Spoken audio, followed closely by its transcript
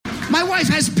My wife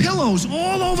has pillows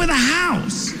all over the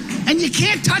house. And you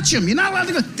can't touch them. You're not allowed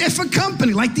to go. They're for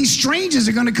company. Like these strangers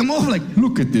are going to come over like,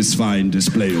 look at this fine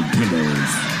display of pillows.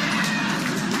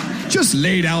 Just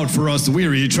laid out for us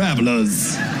weary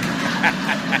travelers.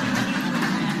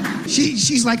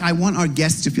 She's like, I want our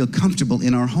guests to feel comfortable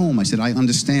in our home. I said, I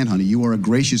understand, honey. You are a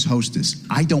gracious hostess.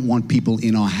 I don't want people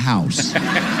in our house.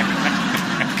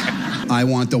 I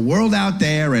want the world out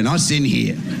there and us in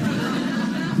here.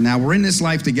 Now, we're in this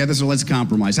life together, so let's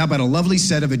compromise. How about a lovely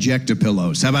set of ejector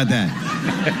pillows? How about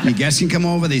that? Your guests can come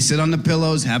over, they sit on the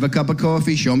pillows, have a cup of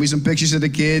coffee, show me some pictures of the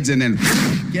kids, and then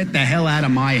get the hell out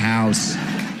of my house.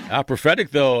 How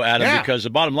prophetic, though, Adam, because the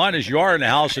bottom line is you are in the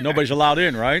house and nobody's allowed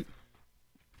in, right?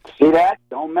 See that?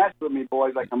 Don't mess with me,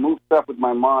 boys. I can move stuff with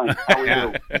my mind. How are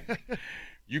you?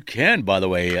 You can, by the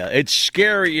way. It's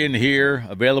Scary in Here,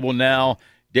 available now.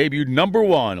 Debuted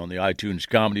 #1 on the iTunes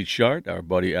comedy chart. Our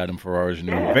buddy Adam Ferrara's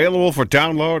new. Available for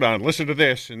download on Listen to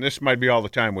This, and this might be all the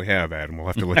time we have, Adam. We'll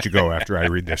have to let you go after I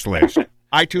read this list.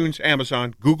 iTunes,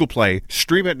 Amazon, Google Play.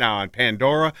 Stream it now on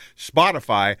Pandora,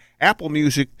 Spotify, Apple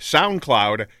Music,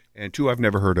 SoundCloud, and 2 I've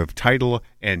never heard of, Tidal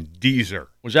and Deezer.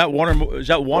 Was that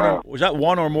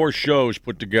one or more shows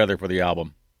put together for the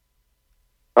album?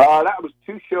 That was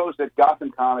 2 shows at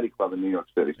Gotham Comedy Club in New York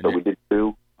City. So we did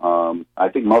 2. I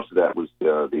think most of that was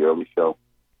the early show,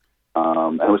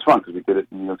 and it was fun because we did it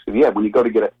in New York City. Yeah, when you go to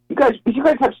get it, did you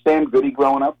guys have Sam Goody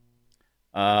growing up?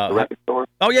 The record store.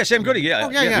 Oh yeah, Sam Goody. Yeah,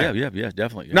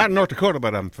 definitely. Yeah. Not in North Dakota,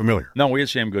 but I'm familiar. No, we had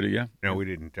Sam Goody. Yeah. No, we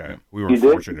didn't. We were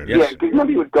fortunate. Yeah, because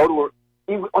remember you would go to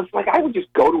I would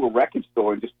just go to a record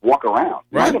store and just walk around.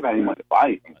 Right. I didn't have anyone to buy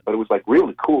anything, but it was like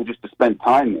really cool just to spend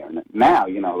time there. And now,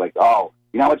 like, oh,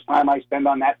 you know how much time I spend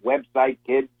on that website,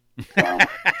 kid?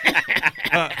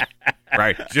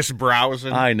 Right, just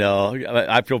browsing. I know.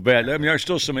 I feel bad. I mean, there's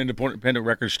still some independent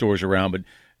record stores around, but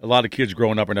a lot of kids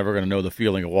growing up are never going to know the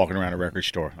feeling of walking around a record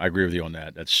store. I agree with you on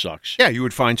that. That sucks. Yeah, you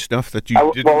would find stuff that you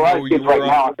didn't know you were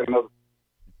on.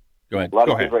 Go ahead. A lot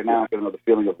of kids right now aren't going to know the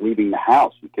feeling of leaving the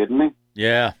house. You kidding me?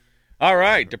 Yeah. All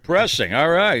right. Depressing. All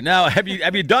right. Now, have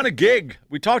you done a gig?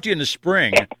 We talked to you in the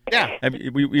spring. Yeah. Have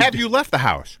you left the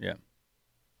house? Yeah.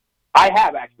 I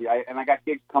have, actually, and I got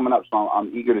gigs coming up, so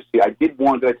I'm eager to see. I did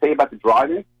one. Did I tell you about the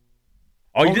drive-in?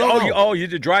 Oh, you did. No. You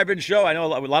did a drive-in show. I know a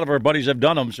lot of our buddies have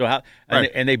done them. So how?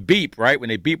 And they beep, right? When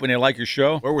they like your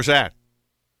show. Where was that?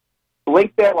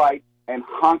 Blink their lights and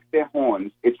honk their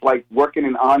horns. It's like working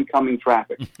in oncoming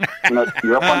traffic.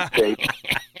 You're up on stage,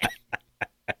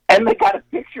 and they got a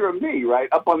picture of me right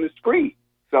up on the screen,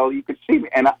 so you could see me.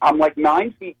 And I'm like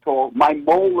 9 feet tall. My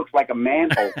mole looks like a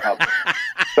manhole cover.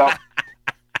 So.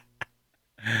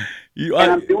 And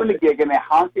I'm doing the gig, and they're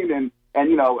honking, and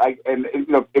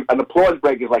an applause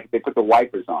break is like they put the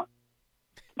wipers on.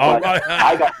 But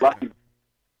I got lucky.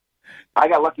 I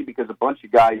got lucky because a bunch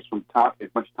of guys from Top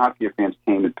Gear fans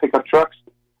came in pickup trucks,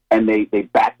 and they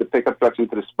backed the pickup trucks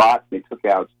into the spots. And they took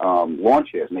out lawn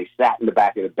chairs, and they sat in the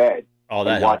back of the bed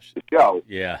and watched the show.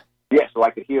 Yeah. Yeah, so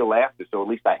I could hear laughter. So at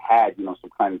least I had, some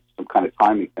kind of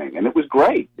timing thing, and it was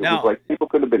great. It was like people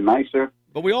could have been nicer.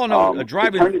 But we all know a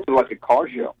drive-in it turned into like a car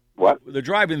show. What? The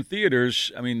drive-in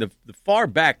theaters? I mean, the far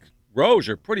back rows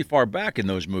are pretty far back in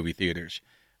those movie theaters,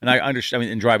 and I understand. I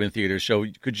mean, in drive-in theaters. So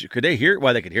could they hear?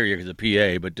 Well, they could hear you because of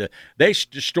PA, but they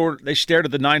stared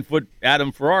at the 9-foot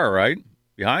Adam Ferrara right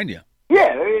behind you.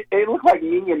 Yeah, it looked like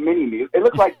me and Mini-Me. It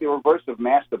looked like the reverse of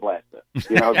Master Blaster.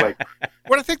 Like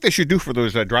what I think they should do for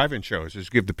those drive-in shows is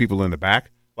give the people in the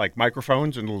back like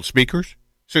microphones and little speakers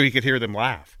so you could hear them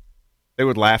laugh. They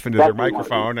would laugh into their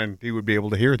microphone, and he would be able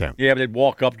to hear them. Yeah, but they'd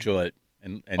walk up to it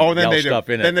and yell stuff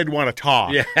in it. Then they'd want to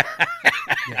talk. Yeah.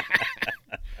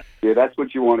 Yeah, that's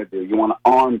what you want to do. You want to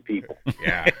arm people.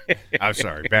 Yeah. I'm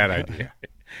sorry. Bad idea.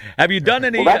 Have you done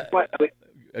any... Well,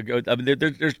 I mean,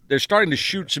 they're starting to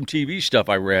shoot some TV stuff,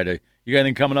 I read. You got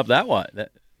anything coming up that way?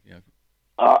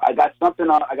 I got something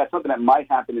that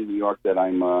might happen in New York that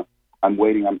I'm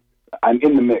waiting. I'm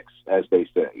in the mix, as they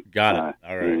say. Got it.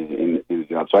 All right. In the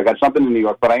job. So I got something in New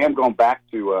York, but I am going back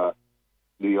to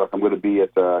New York. I'm going to be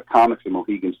at Comics in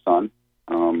Mohegan Sun.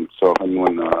 So if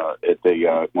anyone at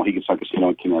the Mohegan Sun Casino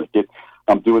in Connecticut,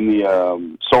 I'm doing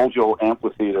the Soldier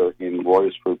Amphitheater in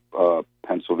Royersford,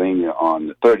 Pennsylvania on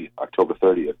the 30th, October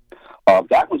 30th.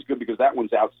 That one's good because that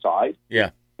one's outside. Yeah.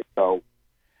 So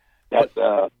that's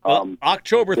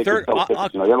October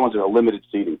 30th. The other ones are limited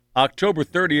seating. October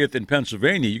 30th in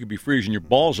Pennsylvania, you could be freezing your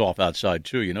balls off outside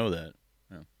too. You know that.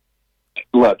 Yeah.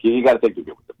 Look, you got to take the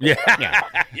good with the bad. Yeah.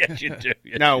 Yes, you do.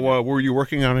 Yes, now, were you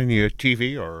working on any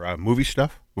TV or movie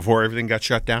stuff before everything got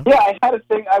shut down? Yeah, I had a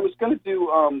thing. I was going to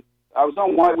do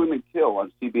on Why Women Kill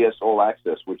on CBS All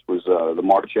Access, which was the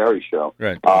Mark Cherry show.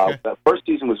 Right. The first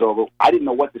season was over. I didn't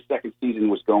know what the second season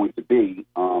was going to be,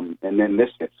 and then this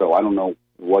hit. So I don't know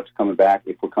what's coming back,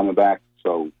 if we're coming back.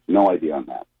 So no idea on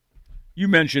that. You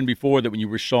mentioned before that when you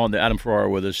were on the Adam Ferrara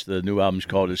with us, the new album's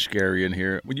called "Is Scary in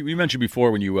Here." You mentioned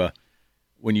before when you were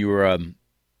on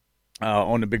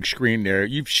the big screen there,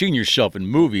 you've seen yourself in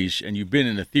movies and you've been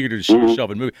in the theater to see yourself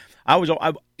in movies. I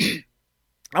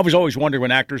was always wondering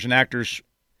when actors,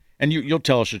 and you'll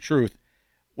tell us the truth,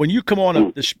 when you come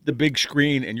on the big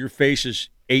screen and your face is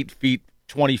 8 feet,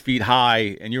 20 feet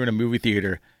high, and you're in a movie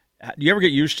theater, do you ever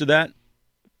get used to that?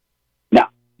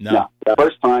 No. The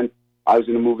first time I was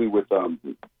in a movie with Ryan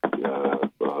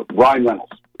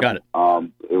Reynolds. Got it.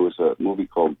 It was a movie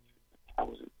called, how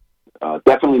was it?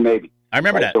 Definitely Maybe. I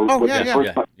remember that. So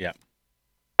Yeah.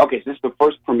 Okay, so this is the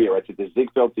first premiere. It's at the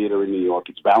Ziegfeld Theater in New York.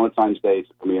 It's Valentine's Day. It's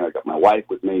a premiere. I got my wife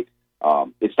with me.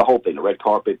 It's the whole thing, the red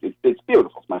carpet. It's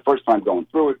beautiful. It's my first time going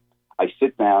through it. I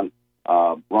sit down.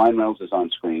 Ryan Reynolds is on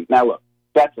screen. Now, look,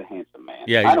 that's a handsome man.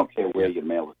 Yeah, I don't care where your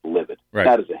mail is delivered. Right.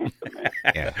 That is a handsome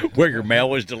man. Where your mail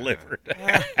was delivered.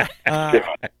 So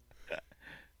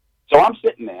I'm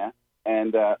sitting there,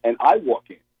 and I walk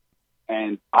in,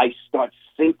 and I start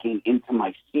sinking into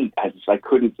my seat. I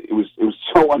couldn't. It was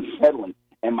so unsettling.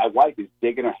 And my wife is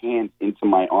digging her hands into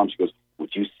my arms. She goes, "Would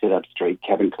you sit up straight?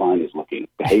 Kevin Kline is looking.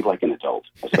 Behave like an adult."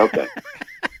 I said, "Okay."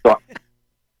 So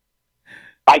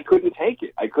I couldn't take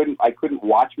it. I couldn't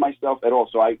watch myself at all.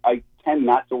 So I tend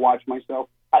not to watch myself.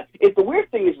 The weird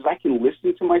thing is I can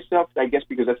listen to myself, I guess,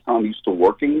 because that's how I'm used to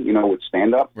working, with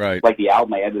stand-up. Right. Like the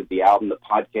album, I edited the album, the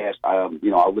podcast, I'll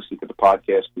listen to the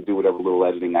podcast and do whatever little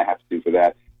editing I have to do for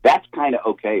that. That's kind of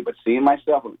okay. But seeing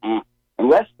myself,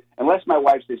 unless my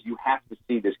wife says, you have to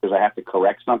see this because I have to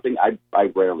correct something, I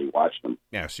rarely watch them.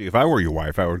 Yeah, see, if I were your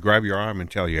wife, I would grab your arm and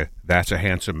tell you, that's a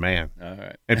handsome man. All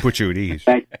right. And put you at ease.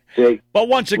 But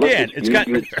once again,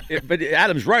 but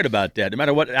Adam's right about that. No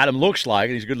matter what Adam looks like,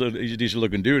 and he's a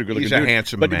decent-looking dude, He's a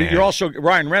handsome man. But you're also,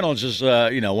 Ryan Reynolds is,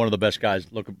 one of the best guys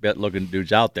looking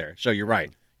dudes out there. So you're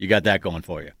right. You got that going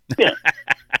for you. Yeah.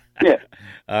 Yeah.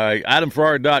 All right,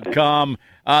 AdamFerrara.com.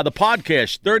 The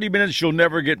podcast, 30 Minutes You'll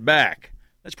Never Get Back.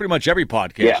 That's pretty much every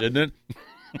podcast, isn't it?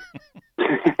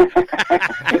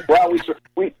 Well,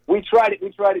 we try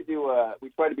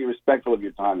to be respectful of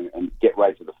your time and get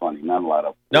right to the funny. Not a lot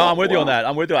of. No, I'm with you on that.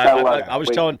 I'm with you. I was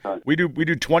telling we do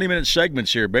 20-minute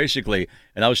segments here basically,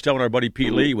 and I was telling our buddy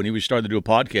Pete Lee when he was starting to do a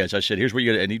podcast. I said, "Here's what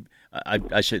you got," and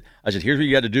I said, "Here's what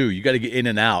you got to do. You got to get in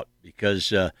and out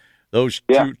because those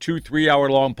 2-3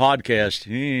 hour long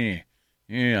podcasts."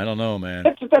 I don't know, man.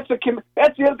 That's the other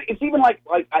thing. It's even like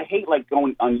I hate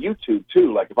going on YouTube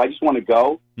too. Like if I just want to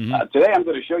go today, I'm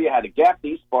going to show you how to gap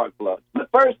these spark plugs. But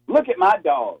first, look at my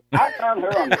dog. I found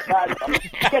her on the side.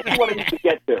 Get to what I need to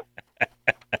get to.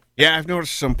 Yeah, I've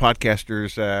noticed some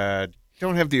podcasters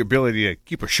don't have the ability to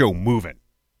keep a show moving.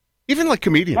 Even like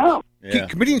comedians. No. Yeah.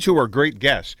 Comedians who are great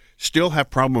guests still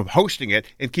have problem hosting it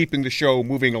and keeping the show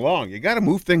moving along. You got to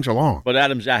move things along. But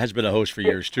Adams has been a host for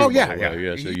years too. Oh yeah.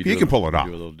 So you can pull it off.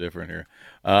 Do a little different here.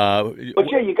 But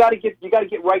you got to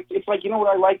get right. It's like what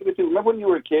I like with you. Remember when you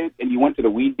were a kid and you went to the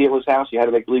weed dealer's house? You had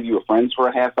to believe you were friends for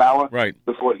a half hour. Right.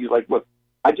 Before you're like, look,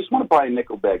 I just want to buy a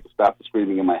nickel bag to stop the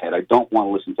screaming in my head. I don't want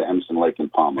to listen to Emerson, Lake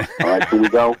and Palmer. All right, can we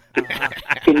go?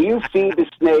 Can you feed the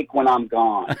snake when I'm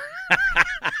gone?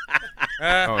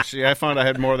 See, I found I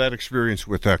had more of that experience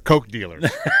with Coke dealers.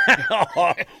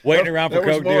 Waiting around for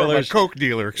Coke dealers. Of a Coke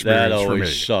dealer experience that always for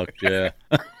me. Sucked, yeah.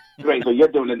 Great, so you're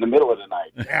doing it in the middle of the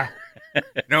night. Yeah.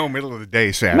 No, middle of the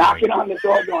day, Saturday. Knocking on the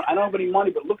door going, I don't have any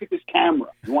money, but look at this camera.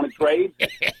 You want to trade?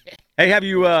 Hey, have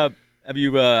you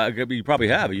probably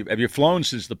have. Have you flown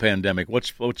since the pandemic? What's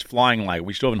flying like?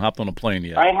 We still haven't hopped on a plane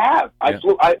yet. I have. I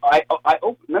flew. I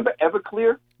opened, remember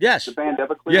Everclear? Yes. The band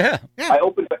Everclear? Yeah. I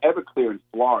opened for Everclear in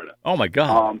Florida. Oh, my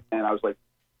God. And I was like,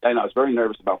 I was very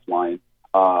nervous about flying.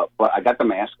 But I got the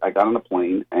mask. I got on the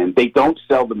plane, and they don't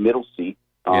sell the middle seat.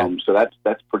 So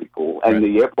that's pretty cool. And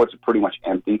the airports are pretty much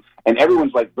empty, and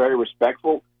everyone's like very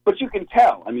respectful. But you can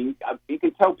tell. I mean, you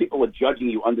can tell people are judging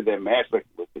you under their mask. Like,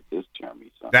 look at this,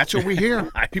 Jeremy. Son. That's what we hear.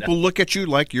 People look at you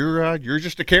like you're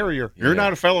just a carrier. You're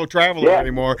not a fellow traveler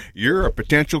anymore. You're a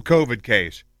potential COVID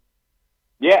case.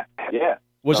 Yeah.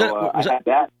 Was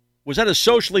that a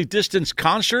socially distanced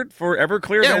concert for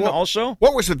Everclear then also?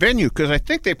 What was the venue? Because I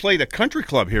think they played a country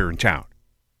club here in town.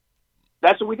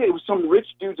 That's what we did. It was some rich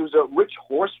dudes. It was a rich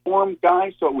horse farm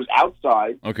guy, so it was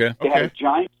outside. Okay. They had a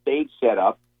giant stage set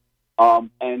up.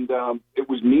 And it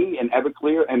was me and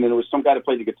Everclear, and then there was some guy that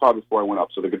played the guitar before I went up.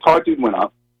 So the guitar dude went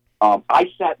up.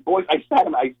 I sat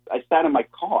in my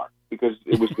car, because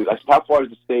it was. I said, how far is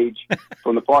the stage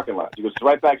from the parking lot? He goes, it's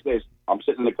right backstage. I'm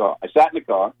sitting in the car. I sat in the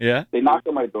car. Yeah. They knocked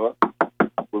on my door.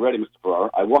 We're ready, Mr. Ferrara.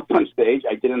 I walked on stage.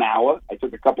 I did an hour. I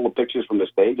took a couple of pictures from the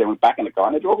stage. I went back in the car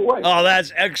and I drove away. Oh,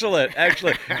 that's excellent.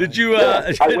 Excellent. Did you?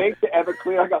 I waved to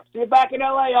Everclear. I go, see you back in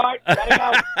L.A., Art.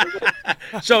 Gotta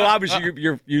go. So obviously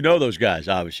you know those guys,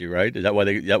 obviously, right? Is that why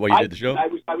you did the show? I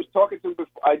was talking to them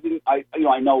before.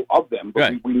 I know of them, but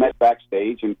Right. we met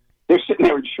backstage and they're sitting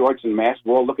there in shorts and masks.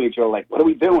 We're all looking at each other like, what are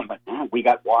we doing? Like, we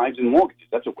got wives and mortgages.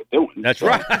 That's what we're doing. That's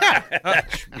right.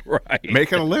 That's right.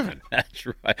 Making a living. That's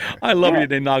right. I love you.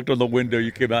 They knocked on the window.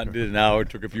 You came out and did an hour,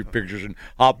 took a few pictures, and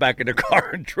hopped back in the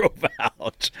car and drove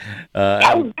out.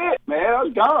 That was it, man. I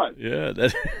was gone.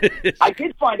 Yeah. I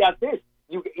did find out this.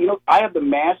 You know, I have the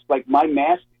mask, like my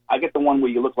mask. I get the one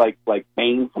where you look like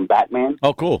Bane from Batman.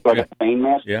 Oh, cool. So I got the Bane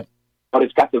mask. Yeah. But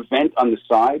it's got the vent on the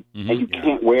side, and you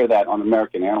can't wear that on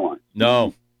American Airlines.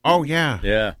 No. Oh, yeah.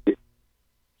 Yeah.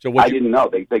 So I didn't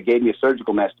know. They gave me a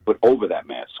surgical mask to put over that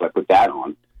mask, so I put that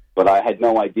on. But I had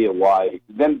no idea why.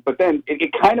 But then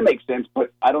it kind of makes sense,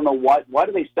 but I don't know why. Why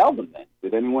do they sell them then?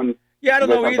 Did anyone? Yeah, I don't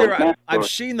know either. Masks, I've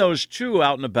seen those too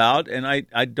out and about, and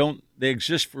I don't. They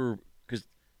exist for because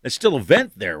it's still a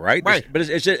vent there, right? Right. But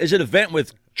is it a vent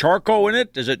with charcoal in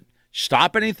it? Does it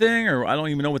stop anything, or I don't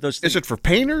even know what those things. Is it for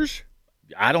painters?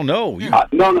 I don't know.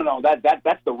 No.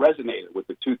 That's the resonator with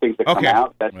the two things that come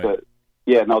out. That's right.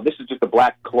 This is just a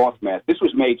black cloth mask. This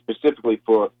was made specifically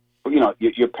for your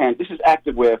This is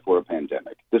activewear for a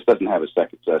pandemic. This doesn't have a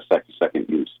second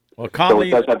use. Well, So it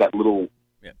Colleen, does have that little.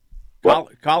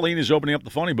 Colleen is opening up the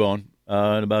Funny Bone in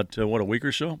about a week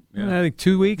or so. Yeah. I think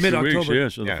 2 weeks. 2 weeks, yeah.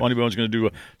 So the Funny Bone's going to do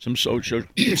some socially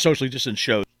distant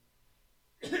shows.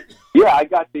 Yeah, I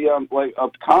got the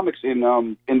comics in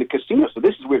the casino. So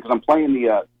this is weird because I'm playing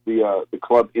the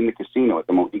club in the casino at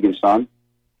the Mohegan Sun,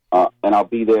 and I'll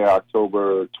be there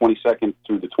October 22nd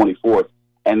through the 24th,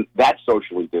 and that's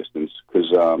socially distanced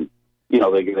because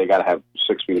they got to have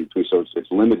 6 feet in between, so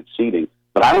it's limited seating.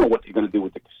 But I don't know what they're going to do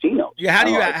with the casino. Yeah, how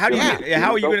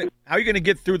are you going to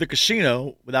get through the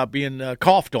casino without being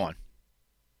coughed on?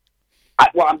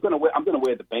 I'm going to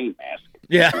wear the Bane mask.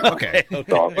 Yeah. Okay.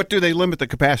 But do they limit the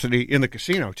capacity in the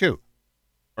casino too?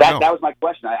 That was my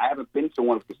question. I haven't been to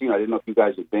one of the casinos. I didn't know if you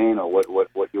guys have been or what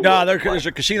you. No, there's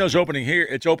a casino's opening here.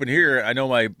 It's open here. I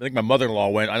know. I think my mother-in-law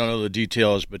went. I don't know the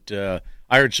details, but I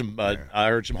heard some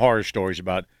horror stories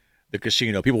about the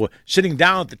casino. People were sitting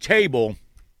down at the table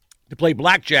to play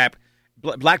blackjack.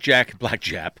 What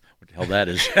the hell that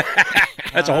is?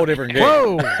 That's a whole different game.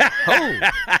 Whoa!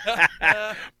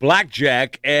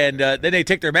 Blackjack, and then they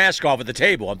take their mask off at the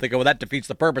table. I'm thinking, well, that defeats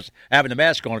the purpose of having the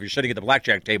mask on if you're sitting at the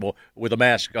blackjack table with the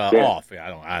mask off. Yeah, I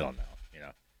don't know.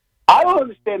 I don't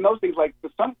understand those things. Like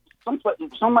some of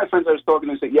my friends I was talking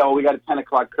to said, "Yo, we got a 10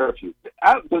 o'clock curfew."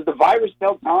 Does the virus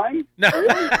tell time? No.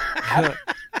 Really?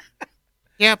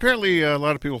 Yeah, apparently a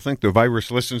lot of people think the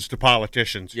virus listens to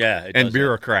politicians and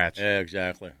bureaucrats. Yeah,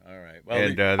 exactly. All right. Well,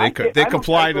 and they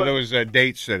comply to those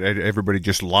dates that everybody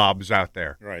just lobs out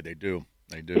there. Right, they do.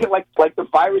 Yeah, like the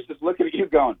virus is looking at you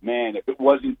going, man, if it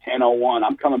wasn't 10:01,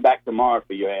 I'm coming back tomorrow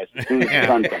for your ass. As soon as the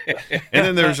sun comes up. And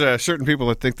then there's certain people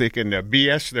that think they can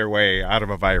BS their way out of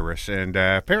a virus, and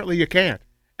apparently you can't.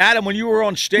 Adam, when you were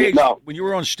on stage,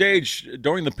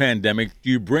 during the pandemic, do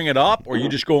you bring it up, or you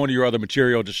just go into your other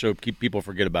material just so people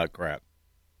forget about crap?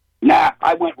 Nah,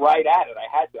 I went right at it. I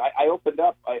had to. I opened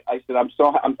up. I said, I'm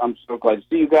so glad to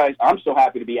see you guys. I'm so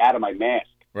happy to be out of my mask.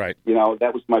 Right.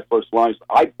 That was my first line.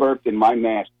 I burped in my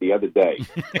mask the other day.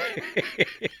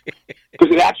 Because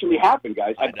it actually happened,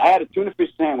 guys. I had a tuna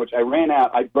fish sandwich. I ran out.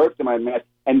 I burped in my mask,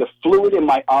 and the fluid in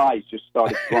my eyes just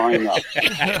started drying up.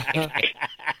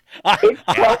 It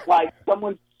felt like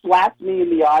someone slapped me in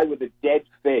the eye with a dead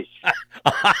fish.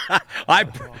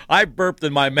 I burped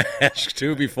in my mask,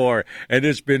 too, before, and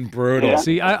it's been brutal. Yeah.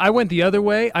 See, I went the other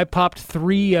way. I popped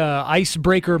 3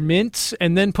 icebreaker mints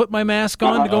and then put my mask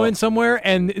on to go in somewhere,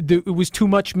 and it was too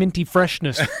much minty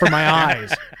freshness for my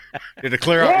eyes. Did it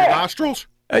clear out your nostrils?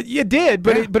 It did,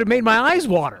 but it made my eyes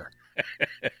water.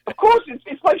 Of course,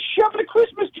 it's like shoving a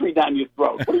Christmas tree down your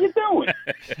throat. What are you doing?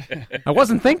 I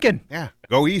wasn't thinking. Yeah,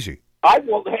 go easy. That's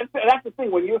the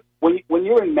thing. When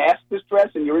you're in mask distress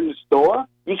and you're in the store,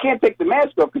 you can't take the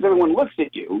mask off because everyone looks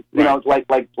at you. You know, it's like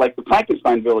the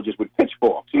Frankenstein villages with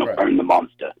pitchforks. Burn the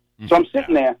monster. Mm-hmm. So I'm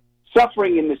sitting there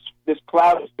suffering in this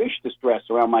cloud of fish distress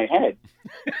around my head,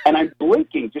 and I'm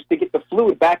blinking just to get the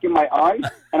fluid back in my eyes.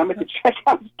 And I'm at the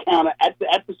checkout counter at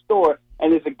the store,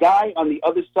 and there's a guy on the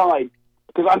other side.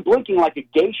 Because I'm blinking like a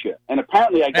geisha, and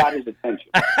apparently I got his attention.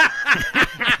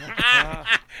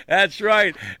 That's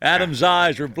right. Adam's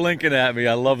eyes were blinking at me.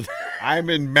 I love that. I'm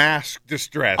in mask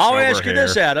distress. I'll over ask you here.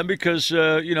 this, Adam, because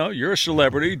you're a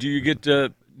celebrity. Do you get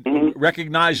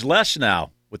recognized less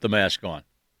now with the mask on?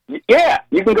 Yeah,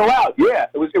 you can go out. Yeah,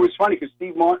 it was funny because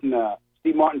Steve Martin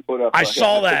put up. I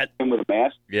saw that him with a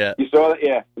mask. Yeah, you saw that.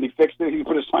 Yeah, and he fixed it. He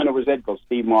put a sign over his head called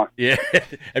Steve Martin. Yeah,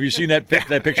 have you seen that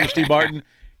picture of Steve Martin?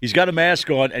 He's got a mask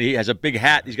on and he has a big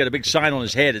hat. He's got a big sign on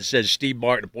his head that says Steve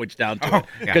Martin and points down to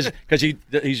it because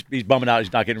he's bumming out.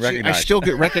 He's not getting recognized. I still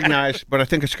get recognized, but I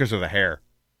think it's because of the hair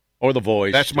or the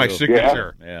voice. That's my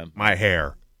signature. Yeah. My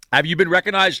hair. Have you been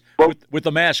recognized with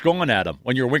the mask on, Adam,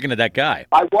 when you were winking at that guy?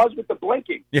 I was with the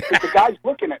blinking. Yeah. The guy's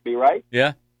looking at me, right?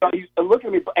 Yeah. So he's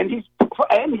looking at me, and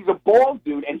he's a bald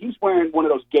dude, and he's wearing one of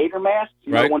those gator masks,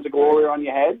 the ones that go all the way around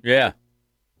your head. Yeah.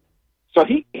 So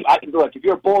look, if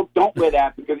you're bald, don't wear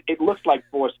that because it looks like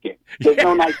foreskin. There's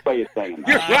no nice way of saying that.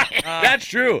 You're right. That's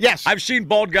true. Yes. I've seen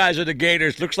bald guys in the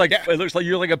gators. It looks like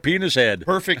you're like a penis head.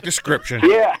 Perfect description.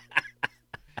 Yeah.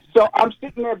 So I'm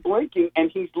sitting there blinking, and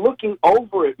he's looking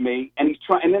over at me, and he's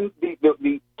trying. And then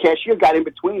the cashier got in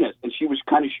between us, and she was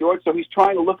kind of short, so he's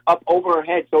trying to look up over her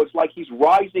head. So it's like he's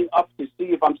rising up to see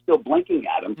if I'm still blinking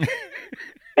at him.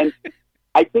 And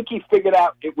I think he figured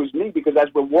out it was me because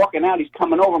as we're walking out, he's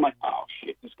coming over. I'm like, oh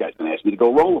shit, this guy's gonna ask me to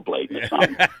go rollerblading or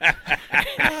something.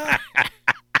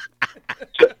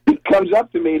 So he comes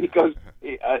up to me and he goes,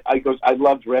 I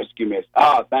loved Rescue Miss.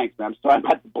 Oh, thanks, man. I'm sorry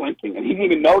about the blinking. And he didn't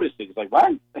even notice it. He's like,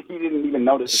 what? He didn't even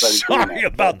notice it. Sorry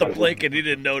about the blinking. He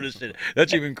didn't notice it.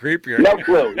 That's even creepier. No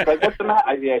clue. He's like, what's the matter?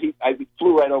 I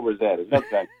flew right over his head. It's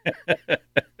okay.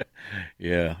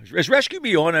 Yeah. Is Rescue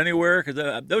Me on anywhere?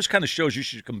 Because those kind of shows you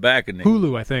should come back. And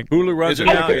Hulu, I think. Hulu runs it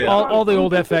now? Yeah. All the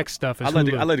old FX stuff is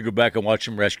Hulu. I'd like to go back and watch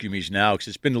some Rescue Me's now because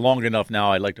it's been long enough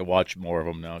now. I'd like to watch more of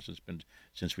them now since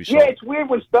we saw Yeah, it's weird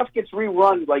when stuff gets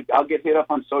rerun. Like, I'll get hit up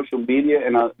on social media,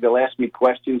 and they'll ask me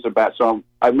questions about. So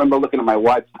I remember looking at my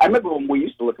wife. I remember when we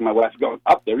used to look at my wife going,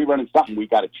 "Up, they're rerunning something. We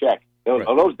got to check."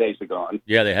 Those days are gone.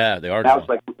 Yeah, they have. They are. Now it's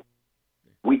like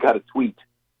we got a tweet.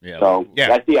 Yeah. So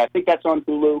I think that's on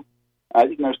Hulu. I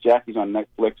think Nurse Jackie's on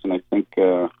Netflix, and I think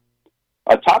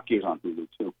Top Gear's on Hulu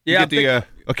too. Yeah, you get the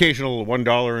occasional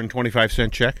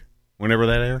 $1.25 check whenever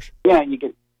that airs. Yeah, you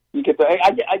get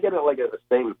I get it like a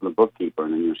statement from the bookkeeper,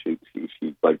 and then she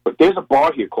like. But there's a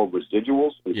bar here called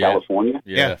Residuals in California.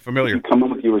 Yeah, familiar. You come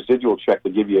in with your residual check,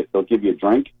 they'll give you a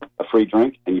drink, a free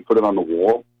drink, and you put it on the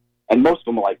wall. And most of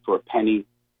them are like for a penny,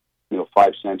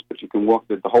 5 cents. But you can walk.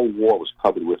 The whole wall was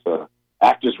covered with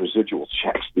actors' residual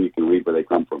checks, and you can read where they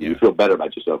come from. Yeah. You feel better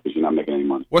about yourself because you're not making any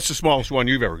money. What's the smallest one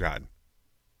you've ever gotten?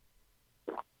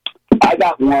 I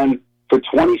got one for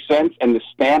 20 cents, and the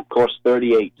stamp cost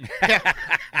 38.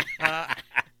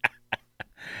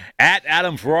 At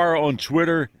Adam Ferrara on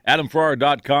Twitter,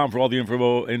 AdamFerrara.com for all the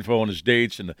info on his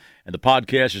dates, and the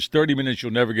podcast is 30 minutes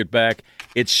you'll never get back.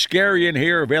 It's Scary in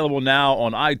Here, available now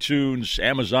on iTunes,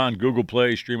 Amazon, Google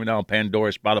Play, streaming now on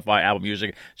Pandora, Spotify, Apple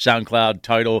Music, SoundCloud,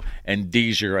 Tidal, and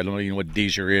Deezer. I don't even know what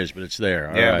Deezer is, but it's there.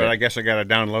 All right. But I guess I got to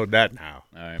download that now.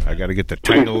 All right, I got to get the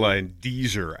Tidal and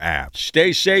Deezer app.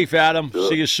 Stay safe, Adam. Sure.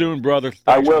 See you soon, brother. Thanks,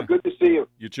 I will. man. Good to see you.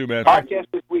 You too, man. Podcast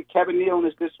this week. Kevin Nealon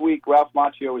is this week. Ralph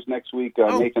Macchio is next week.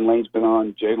 Nathan Lane's been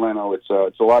on. Jay Leno. It's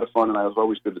a lot of fun, and it's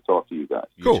always good to talk to you guys.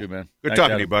 Cool. You too, man. Good Thanks,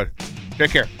 talking Adam. to you, bud.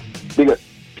 Take care. Be good.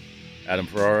 Adam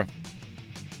Ferrara.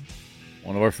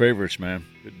 One of our favorites, man.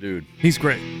 Good dude. He's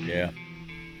great. Yeah.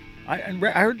 I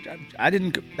heard. I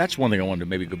didn't. That's one thing I wanted to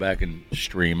maybe go back and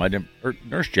stream. I didn't.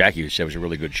 Nurse Jackie said it was a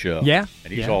really good show. Yeah.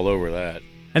 And he's all over that.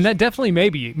 And that definitely may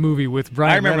be a movie with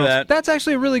Ryan I remember Reynolds. that. That's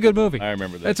actually a really good movie. I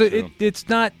remember that. It's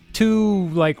not too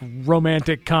like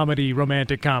romantic comedy, you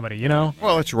know?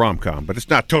 Well, it's a rom-com, but it's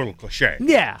not total cliche.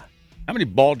 Yeah. How many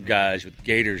bald guys with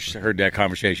gators heard that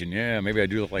conversation? Yeah, maybe I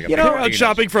do look like a I'm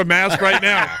shopping for a mask right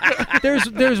now.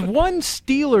 There's one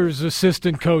Steelers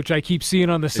assistant coach I keep seeing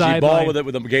on the Is he sideline. bald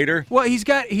with a gator? Well, he's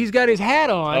got his hat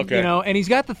on, Okay. and he's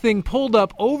got the thing pulled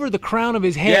up over the crown of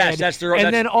his head, Yes, that's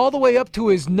then all the way up to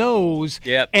his nose.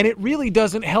 Yep. And it really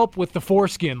doesn't help with the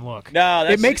foreskin look. No,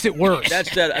 it makes it worse.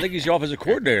 That's that. I think he's the offensive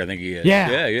coordinator. I think he is.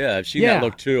 Yeah. I've seen that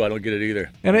look too. I don't get it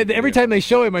either. And every time they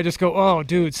show him, I just go, "Oh,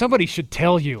 dude, somebody should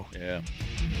tell you. Yeah.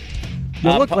 You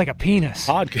look like a penis."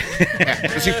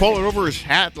 Podcast. Does he pull it over his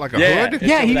hat like a Yeah. hood?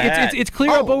 It's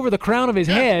clear up over the crown of his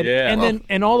head, Yeah.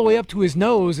 and all the way up to his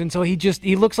nose, and so he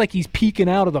looks like he's peeking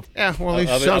out of the. Yeah, well, he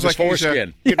Of sounds his like he's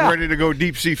foreskin. getting ready to go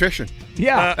deep-sea fishing.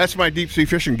 Yeah, That's my deep-sea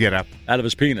fishing get-up. Out of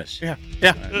his penis. Yeah.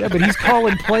 yeah, but he's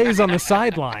calling plays on the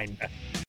sideline.